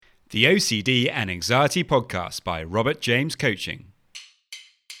The OCD and Anxiety Podcast by Robert James Coaching.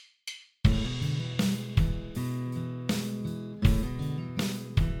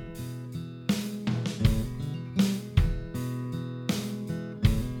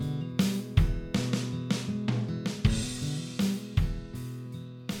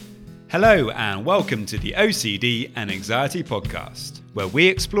 Hello and welcome to the OCD and Anxiety Podcast, where we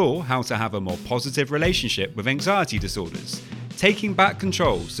explore how to have a more positive relationship with anxiety disorders, taking back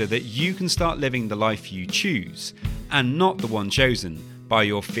control so that you can start living the life you choose and not the one chosen by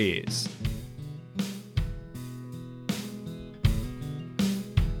your fears.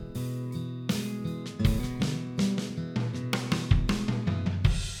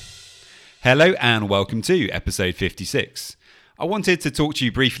 Hello and welcome to episode 56. I wanted to talk to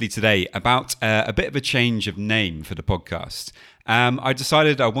you briefly today about a bit of a change of name for the podcast. I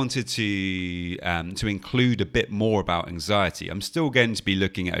decided I wanted to include a bit more about anxiety. I'm still going to be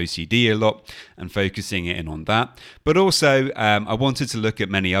looking at OCD a lot and focusing in on that, but also I wanted to look at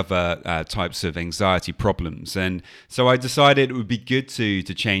many other types of anxiety problems, and so I decided it would be good to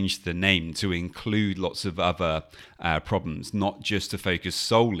change the name to include lots of other problems, not just to focus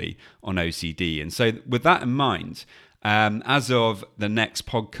solely on OCD. And so with that in mind, as of the next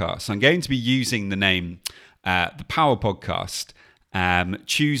podcast, I'm going to be using the name The Power Podcast,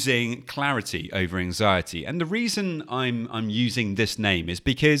 choosing clarity over anxiety. And the reason I'm using this name is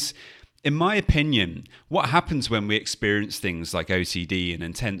because, in my opinion, what happens when we experience things like OCD and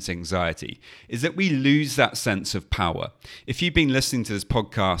intense anxiety is that we lose that sense of power. If you've been listening to this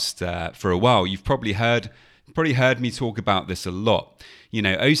podcast for a while, you've probably heard me talk about this a lot. You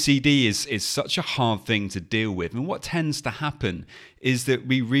know, OCD is such a hard thing to deal with. And what tends to happen is that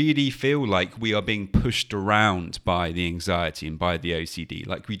we really feel like we are being pushed around by the anxiety and by the OCD,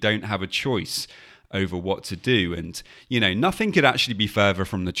 like we don't have a choice over what to do. And, you know, nothing could actually be further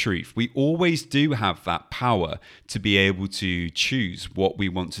from the truth. We always do have that power to be able to choose what we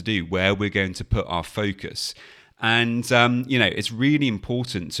want to do, where we're going to put our focus. And, you know, it's really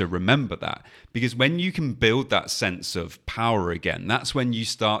important to remember that, because when you can build that sense of power again, that's when you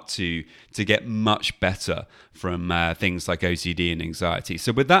start to get much better from things like OCD and anxiety.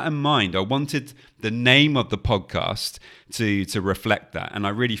 So with that in mind, I wanted the name of the podcast to reflect that. And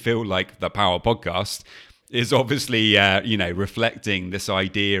I really feel like the Power Podcast is obviously, reflecting this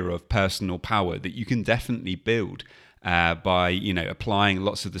idea of personal power that you can definitely build by, applying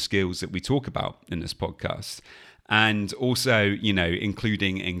lots of the skills that we talk about in this podcast. And also,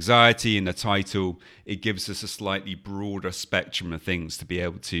 including anxiety in the title, it gives us a slightly broader spectrum of things to be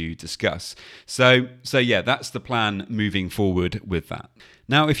able to discuss. So yeah, that's the plan moving forward with that.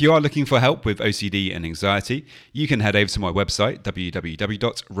 Now, if you are looking for help with OCD and anxiety, you can head over to my website,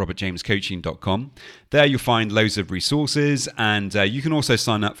 www.robertjamescoaching.com. There you'll find loads of resources, and you can also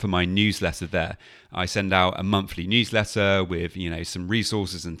sign up for my newsletter there. I send out a monthly newsletter with, some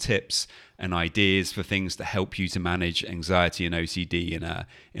resources and tips and ideas for things to help you to manage anxiety and OCD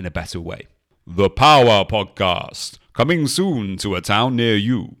in a better way. The Power Podcast, coming soon to a town near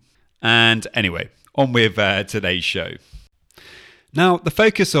you. And anyway, on with today's show. Now, the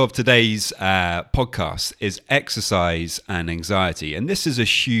focus of today's podcast is exercise and anxiety, and this is a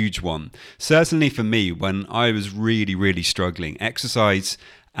huge one. Certainly for me, when I was really, really struggling, exercise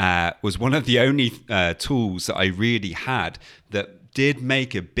was one of the only tools that I really had that did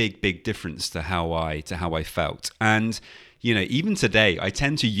make a big difference to how I felt. And even today, I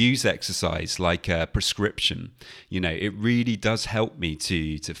tend to use exercise like a prescription. It really does help me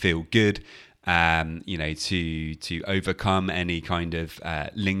to feel good. To overcome any kind of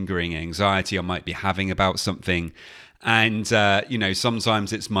lingering anxiety I might be having about something. And,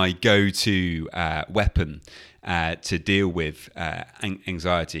 sometimes it's my go-to weapon to deal with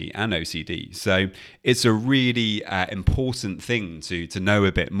anxiety and OCD. So it's a really important thing to know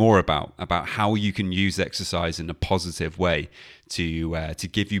a bit more about how you can use exercise in a positive way to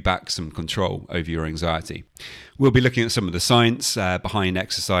give you back some control over your anxiety. We'll be looking at some of the science behind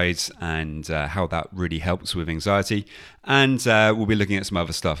exercise and how that really helps with anxiety. And we'll be looking at some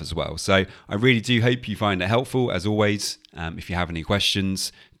other stuff as well. So I really do hope you find it helpful. As always, if you have any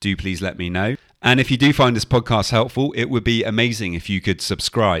questions, do please let me know. And if you do find this podcast helpful, it would be amazing if you could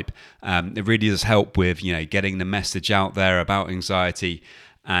subscribe. It really does help with, getting the message out there about anxiety,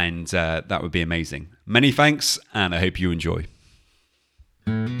 and that would be amazing. Many thanks, and I hope you enjoy.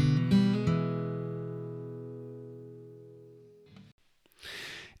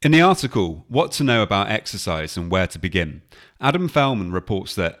 In the article, What to Know About Exercise and Where to Begin, Adam Feldman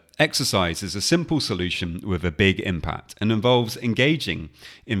reports that exercise is a simple solution with a big impact and involves engaging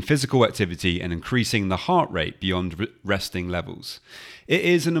in physical activity and increasing the heart rate beyond resting levels. It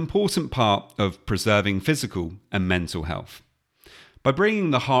is an important part of preserving physical and mental health. By bringing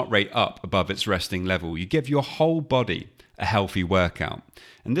the heart rate up above its resting level, you give your whole body a healthy workout,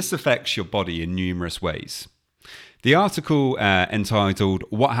 and this affects your body in numerous ways. The article entitled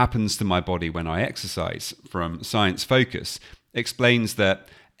 "What Happens to My Body When I Exercise" from Science Focus explains that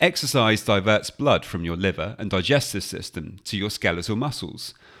exercise diverts blood from your liver and digestive system to your skeletal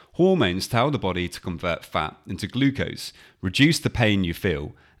muscles. Hormones tell the body to convert fat into glucose, reduce the pain you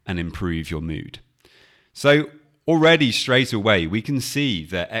feel, and improve your mood. So already straight away, we can see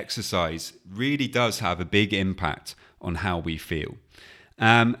that exercise really does have a big impact on how we feel.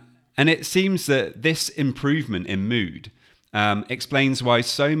 And it seems that this improvement in mood explains why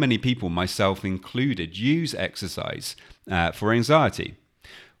so many people, myself included, use exercise for anxiety.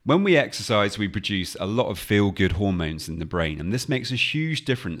 When we exercise, we produce a lot of feel-good hormones in the brain, and this makes a huge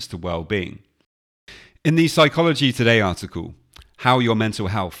difference to well-being. In the Psychology Today article, How Your Mental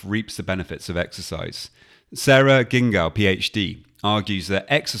Health Reaps the Benefits of Exercise, Sarah Gingal, PhD, argues that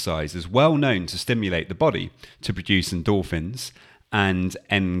exercise is well known to stimulate the body to produce endorphins and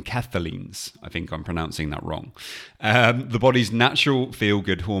enkephalines, I think I'm pronouncing that wrong, the body's natural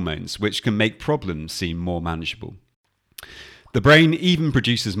feel-good hormones, which can make problems seem more manageable. The brain even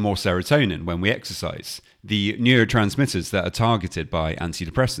produces more serotonin when we exercise, the neurotransmitters that are targeted by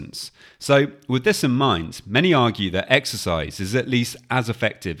antidepressants. So, with this in mind, many argue that exercise is at least as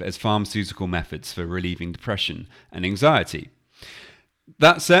effective as pharmaceutical methods for relieving depression and anxiety.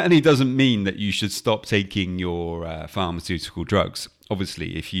 That certainly doesn't mean that you should stop taking your pharmaceutical drugs.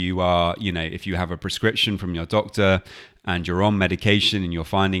 Obviously, if you have a prescription from your doctor and you're on medication and you're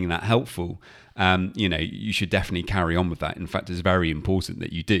finding that helpful, you should definitely carry on with that. In fact, it's very important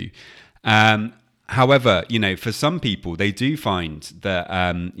that you do. However, for some people, they do find that,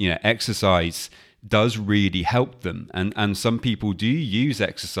 exercise does really help them. And some people do use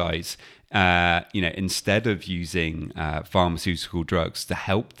exercise instead of using pharmaceutical drugs to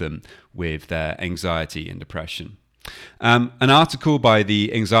help them with their anxiety and depression. An article by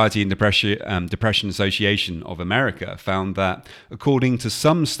the Anxiety and Depression Association of America found that, according to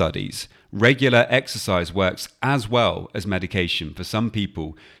some studies, regular exercise works as well as medication for some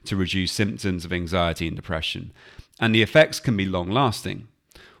people to reduce symptoms of anxiety and depression, and the effects can be long-lasting.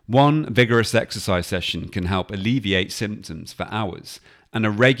 One vigorous exercise session can help alleviate symptoms for hours, and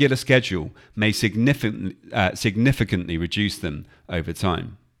a regular schedule may significantly reduce them over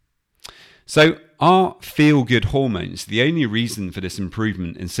time. So, are feel-good hormones the only reason for this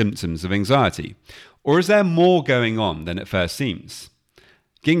improvement in symptoms of anxiety? Or is there more going on than it first seems?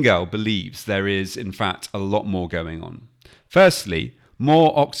 Gingal believes there is, in fact, a lot more going on. Firstly,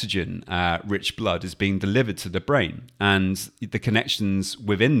 more oxygen-rich blood is being delivered to the brain, and the connections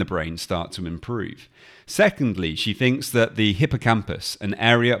within the brain start to improve. Secondly, she thinks that the hippocampus, an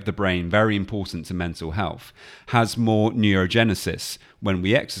area of the brain very important to mental health, has more neurogenesis when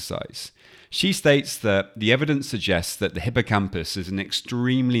we exercise. She states that the evidence suggests that the hippocampus is an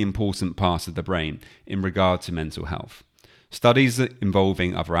extremely important part of the brain in regard to mental health. Studies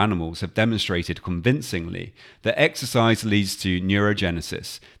involving other animals have demonstrated convincingly that exercise leads to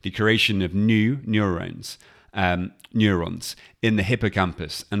neurogenesis, the creation of new neurons in the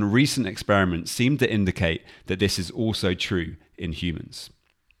hippocampus, and recent experiments seem to indicate that this is also true in humans.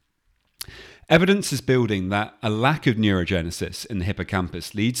 Evidence is building that a lack of neurogenesis in the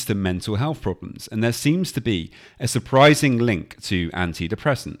hippocampus leads to mental health problems, and there seems to be a surprising link to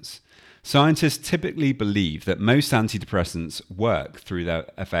antidepressants. Scientists typically believe that most antidepressants work through their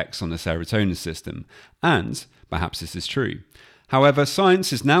effects on the serotonin system, and perhaps this is true. However,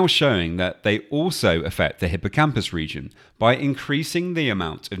 science is now showing that they also affect the hippocampus region by increasing the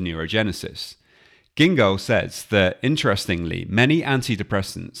amount of neurogenesis. Gingal says that, interestingly, many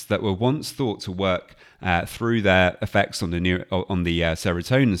antidepressants that were once thought to work through their effects on the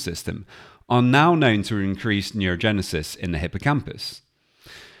serotonin system are now known to increase neurogenesis in the hippocampus.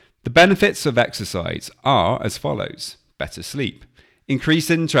 The benefits of exercise are as follows: better sleep, increased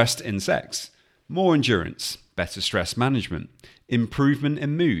interest in sex, more endurance, better stress management, improvement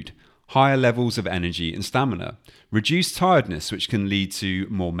in mood, higher levels of energy and stamina, reduced tiredness, which can lead to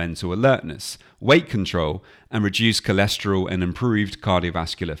more mental alertness, weight control, and reduced cholesterol and improved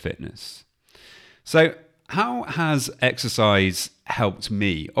cardiovascular fitness. So, how has exercise helped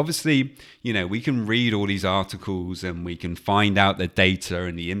me? Obviously, we can read all these articles and we can find out the data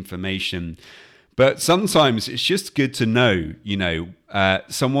and the information, But sometimes it's just good to know,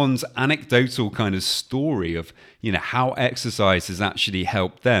 someone's anecdotal kind of story of, how exercise has actually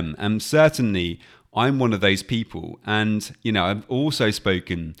helped them. And certainly I'm one of those people. And, I've also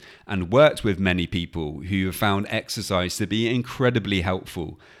spoken and worked with many people who have found exercise to be incredibly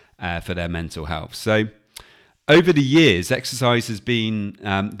helpful for their mental health. So over the years, exercise has been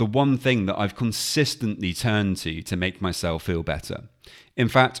the one thing that I've consistently turned to make myself feel better. In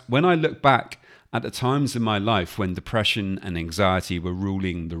fact, when I look back at the times in my life when depression and anxiety were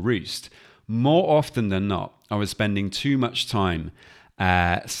ruling the roost, more often than not, I was spending too much time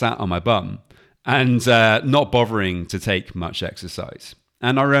sat on my bum and not bothering to take much exercise.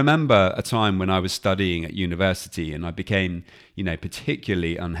 And I remember a time when I was studying at university and I became,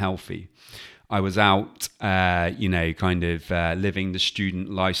 particularly unhealthy. I was out, living the student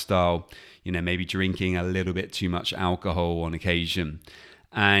lifestyle, maybe drinking a little bit too much alcohol on occasion.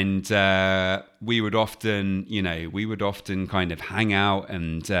 And we would often kind of hang out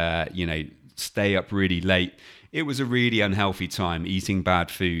and, stay up really late. It was a really unhealthy time, eating bad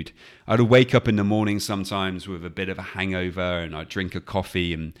food. I'd wake up in the morning sometimes with a bit of a hangover and I'd drink a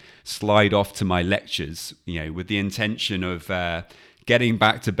coffee and slide off to my lectures, with the intention of getting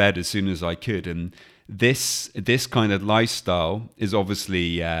back to bed as soon as I could. And this kind of lifestyle is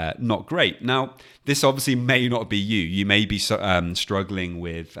obviously not great. Now, this obviously may not be you. You may be struggling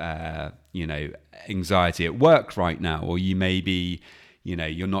with, anxiety at work right now, or you may be,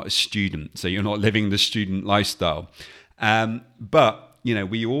 you're not a student, so you're not living the student lifestyle. But,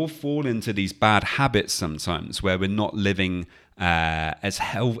 we all fall into these bad habits sometimes where we're not living as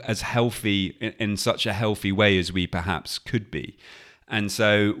healthy in such a healthy way as we perhaps could be. And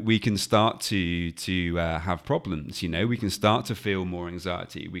so we can start to have problems, we can start to feel more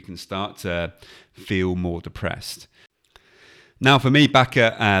anxiety. We can start to feel more depressed. Now, for me, back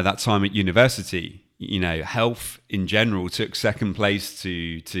at that time at university, health in general took second place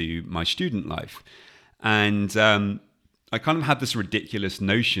to my student life. And I kind of had this ridiculous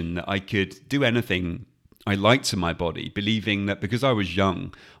notion that I could do anything I liked to my body, believing that because I was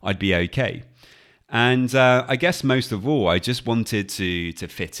young, I'd be okay. And I guess most of all, I just wanted to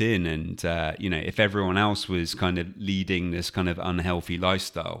fit in. And, if everyone else was kind of leading this kind of unhealthy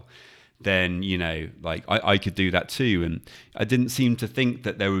lifestyle, then, I could do that too. And I didn't seem to think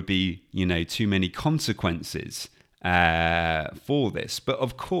that there would be, too many consequences for this. But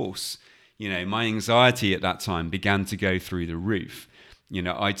of course, my anxiety at that time began to go through the roof.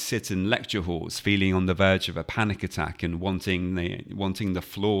 I'd sit in lecture halls feeling on the verge of a panic attack and wanting the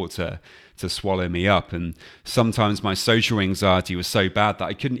floor to swallow me up. And sometimes my social anxiety was so bad that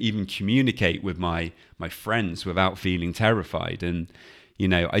I couldn't even communicate with my friends without feeling terrified. And,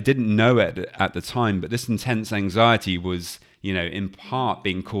 I didn't know it at the time, but this intense anxiety was, in part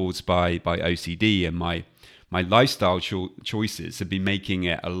being caused by OCD, and my lifestyle choices had been making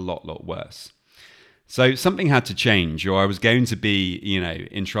it a lot worse. So something had to change, or I was going to be,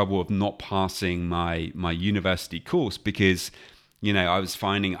 in trouble of not passing my university course because, I was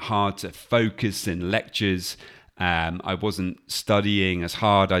finding it hard to focus in lectures. I wasn't studying as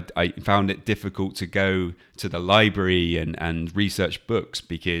hard. I found it difficult to go to the library and research books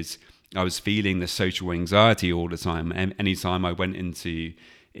because I was feeling the social anxiety all the time. And anytime I went into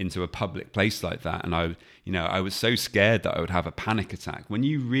a public place like that, and I was so scared that I would have a panic attack. When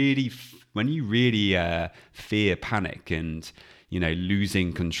you really fear panic and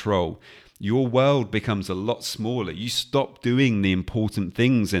losing control, your world becomes a lot smaller. You stop doing the important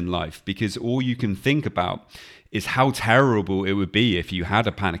things in life because all you can think about is how terrible it would be if you had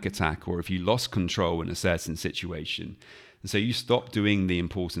a panic attack or if you lost control in a certain situation. And so you stop doing the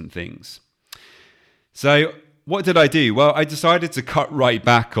important things. So what did I do? Well, I decided to cut right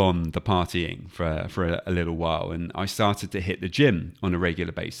back on the partying for a little while, and I started to hit the gym on a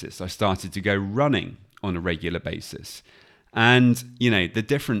regular basis. I started to go running on a regular basis. And, the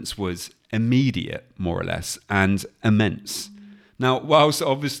difference was immediate, more or less, and immense. Now, whilst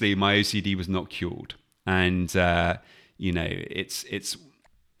obviously my OCD was not cured, and, it's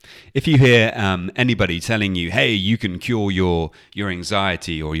if you hear anybody telling you, hey, you can cure your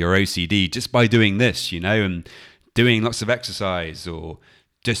anxiety or your OCD just by doing this, and doing lots of exercise or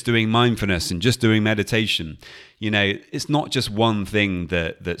just doing mindfulness and just doing meditation, it's not just one thing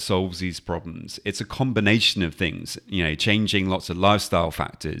that solves these problems. It's a combination of things, changing lots of lifestyle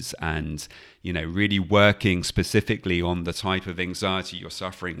factors and, really working specifically on the type of anxiety you're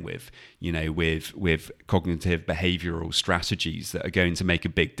suffering with, with cognitive behavioral strategies that are going to make a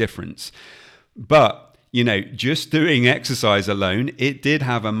big difference. But, just doing exercise alone, it did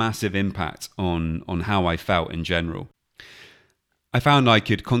have a massive impact on how I felt in general. I found I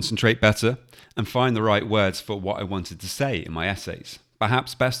could concentrate better and find the right words for what I wanted to say in my essays.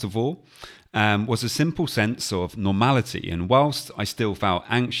 Perhaps best of all was a simple sense of normality, and whilst I still felt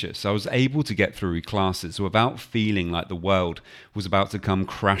anxious, I was able to get through classes without feeling like the world was about to come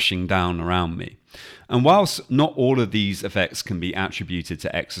crashing down around me. And whilst not all of these effects can be attributed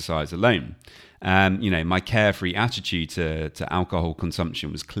to exercise alone, my carefree attitude to alcohol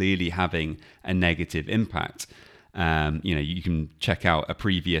consumption was clearly having a negative impact. You can check out a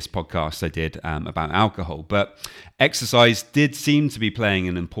previous podcast I did about alcohol, but exercise did seem to be playing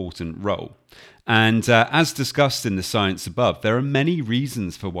an important role. And as discussed in the science above, there are many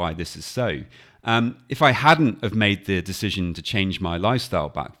reasons for why this is so. If I hadn't have made the decision to change my lifestyle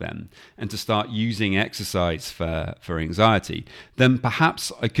back then and to start using exercise for anxiety, then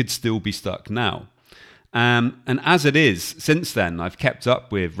perhaps I could still be stuck now. And as it is, since then, I've kept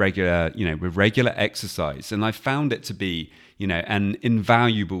up with regular exercise, and I've found it to be, an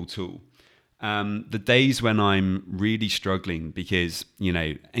invaluable tool. The days when I'm really struggling because,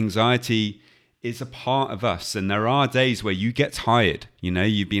 anxiety is a part of us, and there are days where you get tired.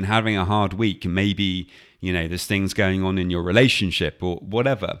 You've been having a hard week, and maybe, there's things going on in your relationship or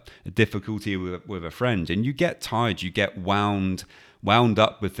whatever, a difficulty with a friend, and you get tired, you get wound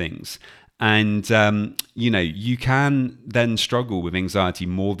up with things. And, you can then struggle with anxiety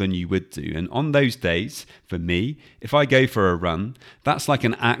more than you would do. And on those days, for me, if I go for a run, that's like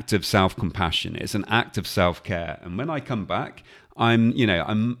an act of self-compassion. It's an act of self-care. And when I come back, I'm in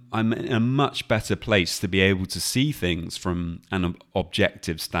a much better place to be able to see things from an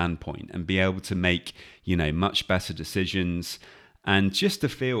objective standpoint and be able to make, much better decisions and just to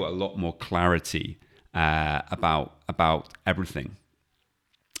feel a lot more clarity about everything.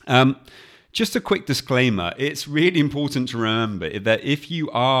 Just a quick disclaimer, it's really important to remember that if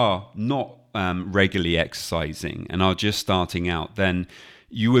you are not regularly exercising and are just starting out, then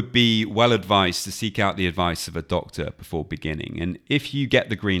you would be well advised to seek out the advice of a doctor before beginning. And if you get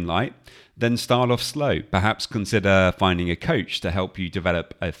the green light, then start off slow. Perhaps consider finding a coach to help you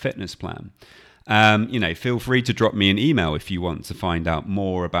develop a fitness plan. Feel free to drop me an email if you want to find out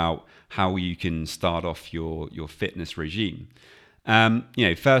more about how you can start off your fitness regime.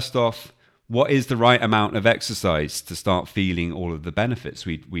 First off, what is the right amount of exercise to start feeling all of the benefits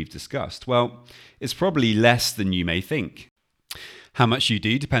we've discussed? Well, it's probably less than you may think. How much you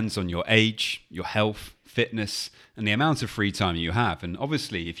do depends on your age, your health, fitness, and the amount of free time you have. And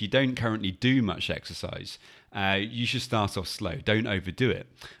obviously, if you don't currently do much exercise, you should start off slow. Don't overdo it.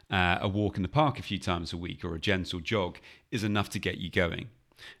 A walk in the park a few times a week or a gentle jog is enough to get you going.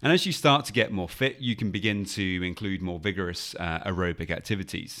 And as you start to get more fit, you can begin to include more vigorous aerobic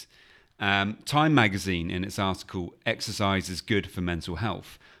activities. Time magazine, in its article, "Exercise is good for mental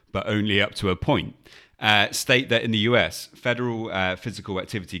health, but only up to a point," state that in the US, federal physical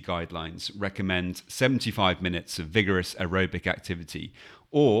activity guidelines recommend 75 minutes of vigorous aerobic activity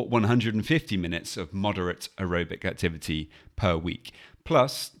or 150 minutes of moderate aerobic activity per week,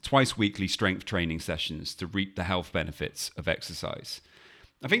 plus twice weekly strength training sessions to reap the health benefits of exercise.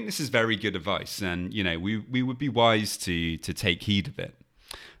 I think this is very good advice, and we would be wise to take heed of it.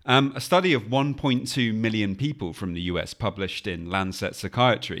 A study of 1.2 million people from the US published in Lancet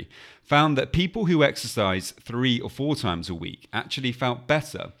Psychiatry found that people who exercise 3 or 4 times a week actually felt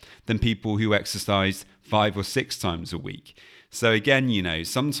better than people who exercised 5 or 6 times a week. So again,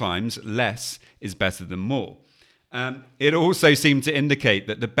 sometimes less is better than more. It also seemed to indicate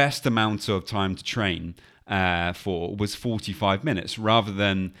that the best amount of time to train for was 45 minutes rather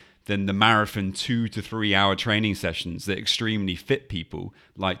than the marathon 2 to 3 hour training sessions that extremely fit people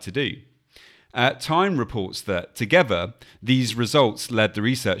like to do. Time reports that together, these results led the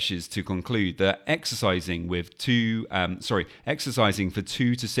researchers to conclude that exercising for 2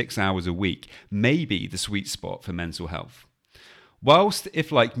 to 6 hours a week may be the sweet spot for mental health. Whilst, if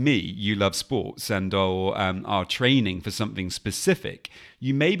like me, you love sports and are training for something specific,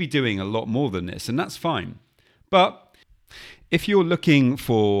 you may be doing a lot more than this, and that's fine. But if you're looking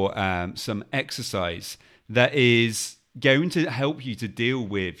for some exercise that is going to help you to deal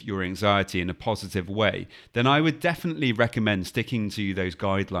with your anxiety in a positive way, then I would definitely recommend sticking to those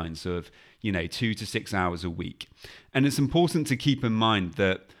guidelines of 2 to 6 hours a week. And it's important to keep in mind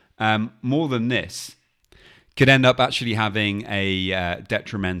that more than this could end up actually having a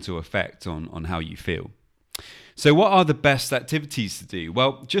detrimental effect on how you feel. So what are the best activities to do?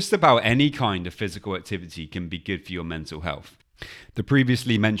 Well, just about any kind of physical activity can be good for your mental health. The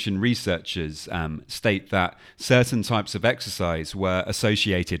previously mentioned researchers state that certain types of exercise were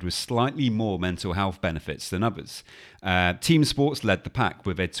associated with slightly more mental health benefits than others. Team sports led the pack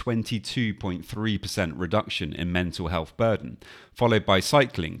with a 22.3% reduction in mental health burden, followed by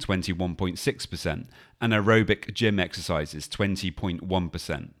cycling 21.6% and aerobic gym exercises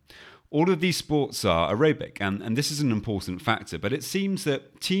 20.1%. All of these sports are aerobic, and this is an important factor, but it seems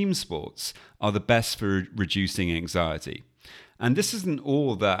that team sports are the best for reducing anxiety. And this isn't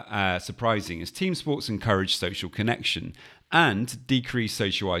all that surprising, as team sports encourage social connection and decrease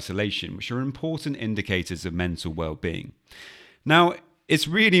social isolation, which are important indicators of mental well-being. Now, it's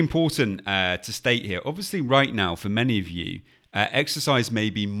really important to state here, obviously right now for many of you, exercise may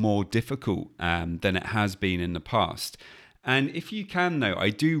be more difficult than it has been in the past. And if you can, though, I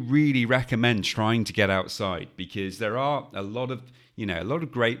do really recommend trying to get outside, because there are a lot of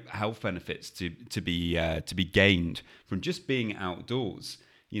great health benefits to be gained from just being outdoors.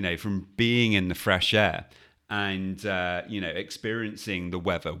 From being in the fresh air and experiencing the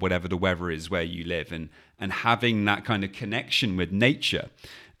weather, whatever the weather is where you live, and having that kind of connection with nature,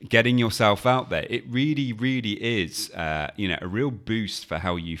 getting yourself out there. It really, really is a real boost for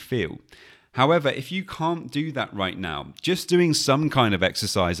how you feel. However, if you can't do that right now, just doing some kind of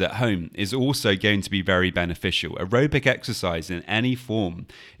exercise at home is also going to be very beneficial. Aerobic exercise in any form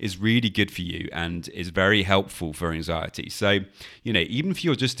is really good for you and is very helpful for anxiety. So, even if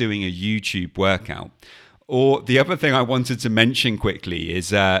you're just doing a YouTube workout, or the other thing I wanted to mention quickly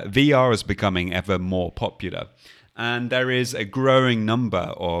is VR is becoming ever more popular. And there is a growing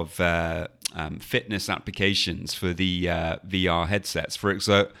number of fitness applications for the VR headsets. For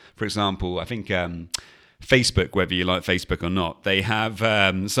example, I think Facebook, whether you like Facebook or not, they have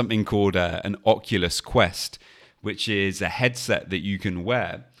something called an Oculus Quest, which is a headset that you can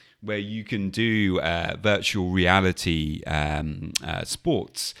wear where you can do virtual reality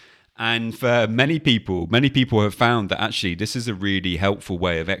sports. And for many people have found that actually this is a really helpful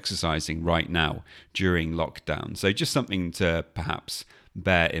way of exercising right now during lockdown. So just something to perhaps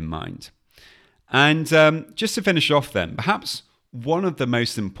bear in mind. And just to finish off then, perhaps one of the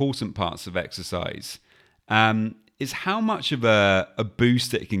most important parts of exercise is how much of a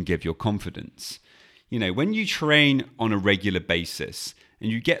boost it can give your confidence. When you train on a regular basis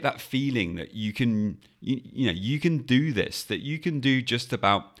and you get that feeling that you can do this, that you can do just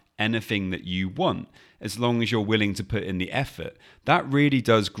about anything that you want, as long as you're willing to put in the effort, that really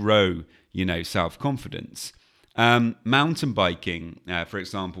does grow, self-confidence. Mountain biking, for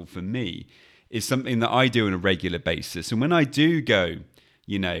example, for me, is something that I do on a regular basis. And when I do go,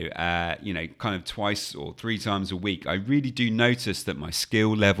 kind of twice or three times a week, I really do notice that my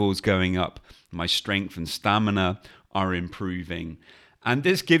skill level's going up, my strength and stamina are improving. And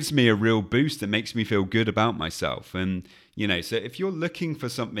this gives me a real boost that makes me feel good about myself. And, so if you're looking for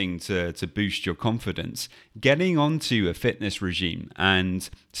something to boost your confidence, getting onto a fitness regime and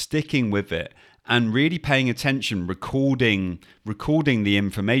sticking with it and really paying attention, recording the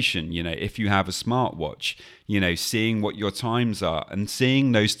information, if you have a smartwatch, seeing what your times are and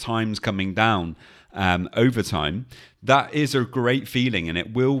seeing those times coming down over time, that is a great feeling, and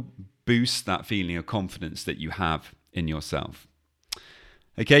it will boost that feeling of confidence that you have in yourself.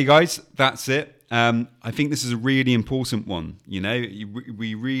 Okay, guys, that's it. I think this is a really important one.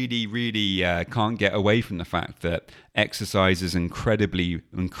 We really, really can't get away from the fact that exercise is incredibly,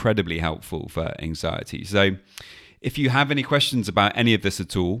 incredibly helpful for anxiety. So if you have any questions about any of this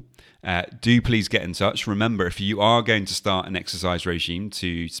at all, do please get in touch. Remember, if you are going to start an exercise regime,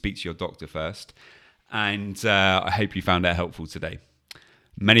 to speak to your doctor first. And I hope you found that helpful today.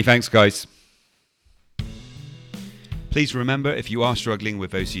 Many thanks, guys. Please remember, if you are struggling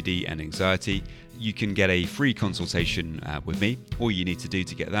with OCD and anxiety, you can get a free consultation with me. All you need to do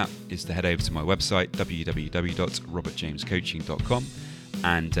to get that is to head over to my website, www.robertjamescoaching.com,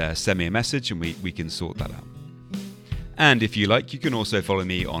 and send me a message and we can sort that out. And if you like, you can also follow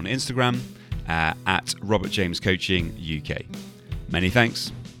me on Instagram at Robert James Coaching UK. Many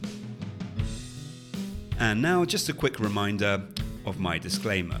thanks. And now just a quick reminder of my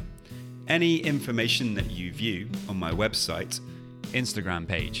disclaimer. Any information that you view on my website, Instagram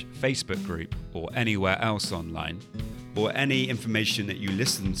page, Facebook group, or anywhere else online, or any information that you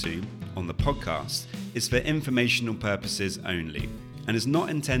listen to on the podcast is for informational purposes only and is not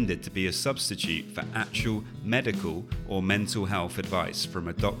intended to be a substitute for actual medical or mental health advice from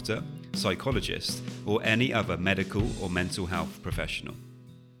a doctor, psychologist, or any other medical or mental health professional.